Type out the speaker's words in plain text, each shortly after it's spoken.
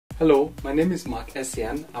Hello, my name is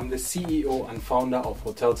Essien. I'm the CEO and founder of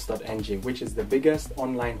Hotels.ng, which is the biggest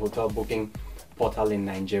online hotel booking portal in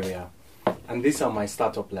Nigeria. And these are my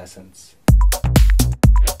startup lessons.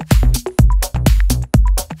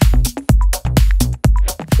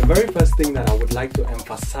 The very first thing that I would like to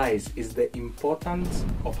emphasize is the importance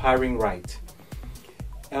of hiring right.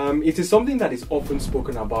 It is something that is often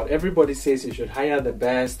spoken about. Everybody says you should hire the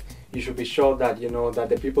best. You should be sure that that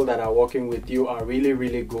the people that are working with you are really,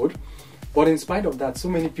 really good. But in spite of that, so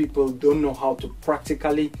many people don't know how to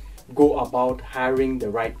practically go about hiring the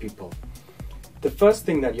right people. The first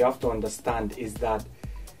thing that you have to understand is that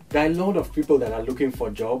there are a lot of people that are looking for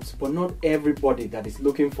jobs, but not everybody that is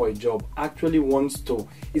looking for a job actually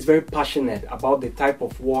is very passionate about the type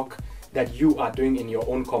of work that you are doing in your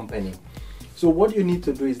own company. So what you need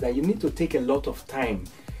to do is that you need to take a lot of time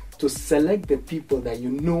to select the people that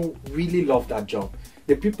you know really love that job,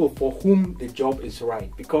 the people for whom the job is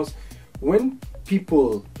right. Because when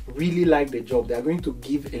people really like the job, they're going to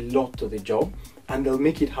give a lot to the job and they'll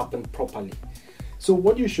make it happen properly. So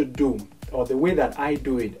what you should do, or the way that I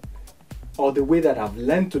do it, or the way that I've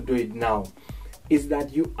learned to do it now, is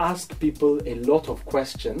that you ask people a lot of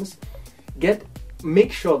questions,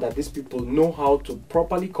 make sure that these people know how to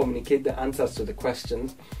properly communicate the answers to the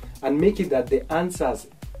questions, and make it that the answers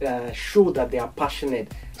show that they are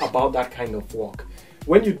passionate about that kind of work.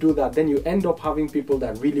 When you do that, then you end up having people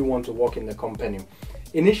that really want to work in the company.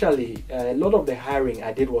 Initially, a lot of the hiring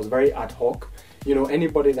I did was very ad hoc.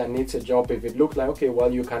 Anybody that needs a job, if it looked like, okay,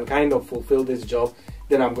 well, you can kind of fulfill this job,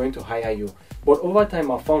 then I'm going to hire you. But over time,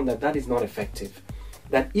 I found that that is not effective.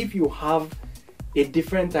 That if you have a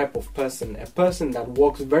different type of person, a person that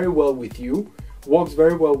works very well with you, works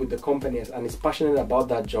very well with the company and is passionate about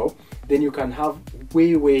that job, then you can have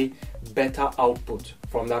way better output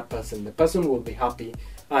from that person. The person will be happy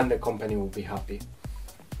and the company will be happy.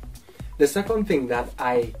 The second thing that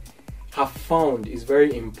I have found is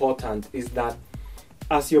very important is that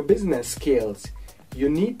as your business scales, you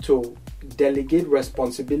need to delegate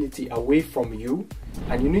responsibility away from you,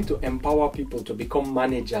 and you need to empower people to become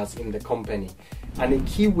managers in the company. And a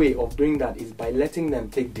key way of doing that is by letting them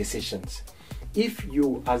take decisions. If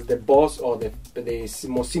you, as the boss or the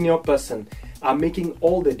most senior person, are making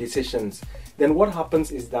all the decisions, then what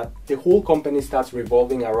happens is that the whole company starts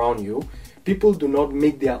revolving around you. People do not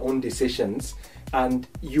make their own decisions, and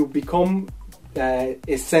you become a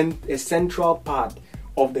central part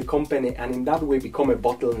of the company, and in that way become a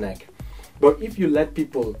bottleneck. But if you let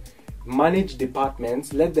people manage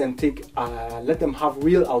departments, let them have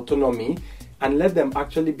real autonomy, and let them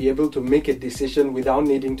actually be able to make a decision without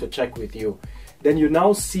needing to check with you, then you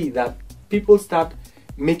now see that people start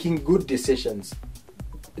making good decisions.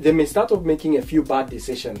 They may start off making a few bad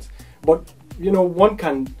decisions, but one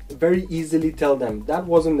can very easily tell them that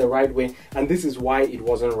wasn't the right way and this is why it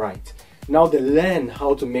wasn't right. Now they learn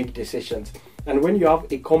how to make decisions. And when you have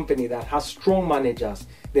a company that has strong managers,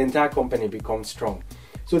 the entire company becomes strong.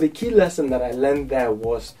 So the key lesson that I learned there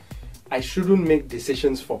was I shouldn't make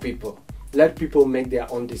decisions for people. Let people make their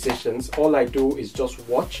own decisions. All I do is just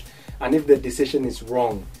watch, and if the decision is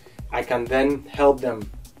wrong, I can then help them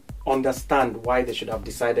understand why they should have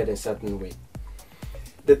decided a certain way.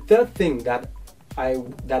 The third thing that I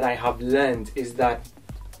have learned is that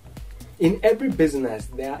in every business,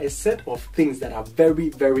 there are a set of things that are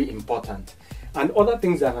very, very important and other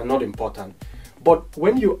things that are not important. But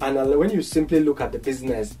when you simply look at the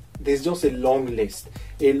business, there's just a long list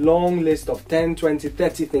of 10, 20,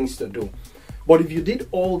 30 things to do. But if you did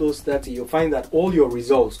all those 30, you'll find that all your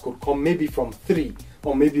results could come maybe from 3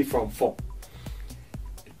 or maybe from 4.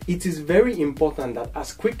 It is very important that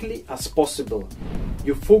as quickly as possible,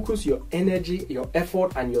 you focus your energy, your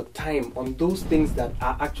effort, and your time on those things that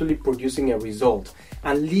are actually producing a result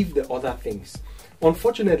and leave the other things.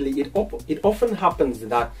 Unfortunately, it often happens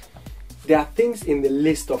that there are things in the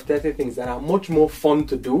list of 30 things that are much more fun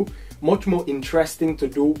to do, much more interesting to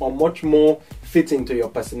do, or much more fitting to your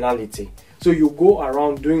personality. So you go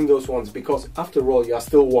around doing those ones because after all, you are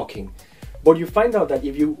still working. But you find out that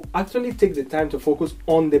if you actually take the time to focus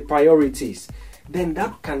on the priorities, then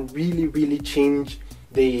that can really change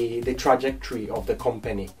the trajectory of the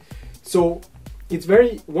company. So it's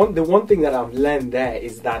the one thing that I've learned there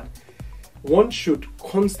is that one should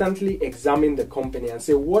constantly examine the company and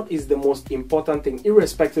say, what is the most important thing,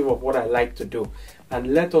 irrespective of what I like to do,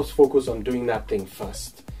 and let us focus on doing that thing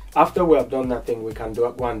first. After we have done that thing, we can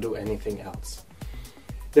go and do anything else.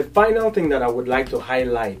 The final thing that I would like to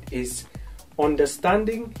highlight is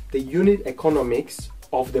understanding the unit economics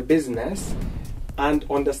of the business and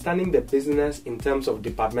understanding the business in terms of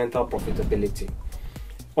departmental profitability.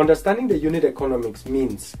 Understanding the unit economics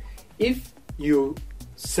means if you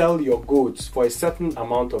sell your goods for a certain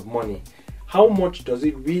amount of money, how much does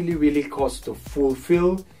it really cost to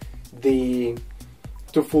fulfill that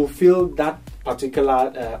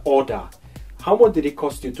particular order? How much did it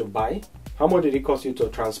cost you to buy? How much did it cost you to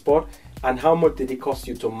transport? And how much did it cost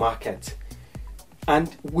you to market?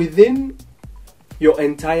 And within your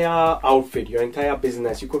entire outfit, your entire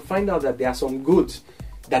business, you could find out that there are some goods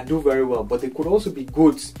that do very well, but there could also be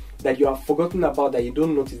goods that you have forgotten about, that you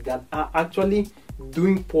don't notice, that are actually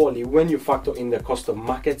doing poorly when you factor in the cost of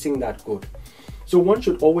marketing that good. So one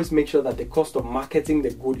should always make sure that the cost of marketing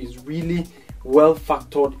the good is really well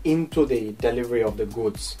factored into the delivery of the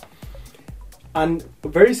goods. And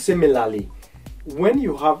very similarly, when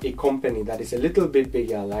you have a company that is a little bit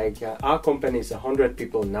bigger, like our company is 100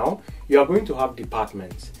 people now, you are going to have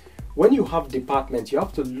departments. When you have departments, you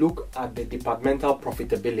have to look at the departmental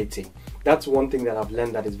profitability. That's one thing that I've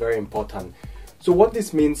learned that is very important. So what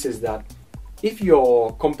this means is that if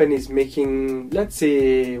your company is making, let's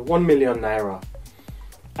say, 1 million naira,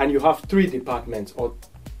 and you have 3 departments, or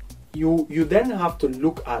you then have to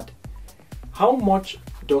look at how much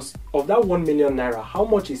of that 1 million naira, how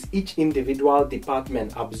much is each individual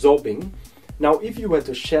department absorbing. Now, if you were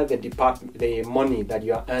to share the money that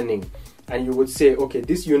you are earning, and you would say, okay,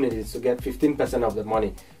 this unit is to get 15% of the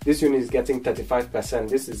money, this unit is getting 35%,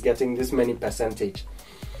 this is getting this many percentage.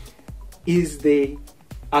 Is the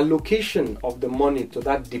allocation of the money to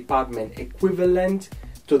that department equivalent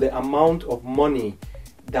to the amount of money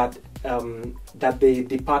that the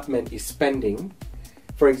department is spending?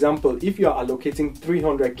 For example, if you are allocating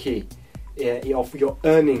 300k of your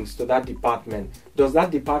earnings to that department, does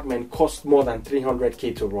that department cost more than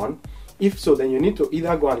 300k to run? If so, then you need to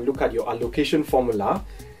either go and look at your allocation formula,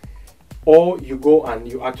 or you go and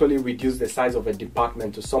you actually reduce the size of a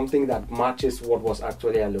department to something that matches what was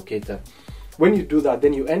actually allocated. When you do that,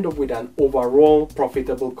 then you end up with an overall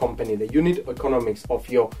profitable company. The unit economics of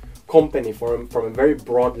your company from a very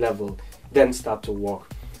broad level then start to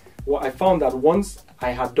work. Well, I found that once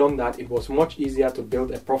I had done that, it was much easier to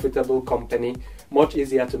build a profitable company, much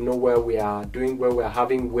easier to know where we are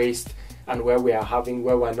having waste, and where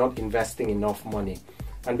we're not investing enough money.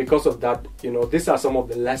 And because of that, these are some of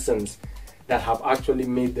the lessons that have actually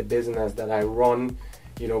made the business that I run,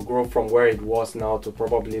 grow from where it was now to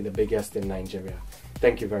probably the biggest in Nigeria.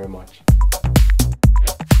 Thank you very much.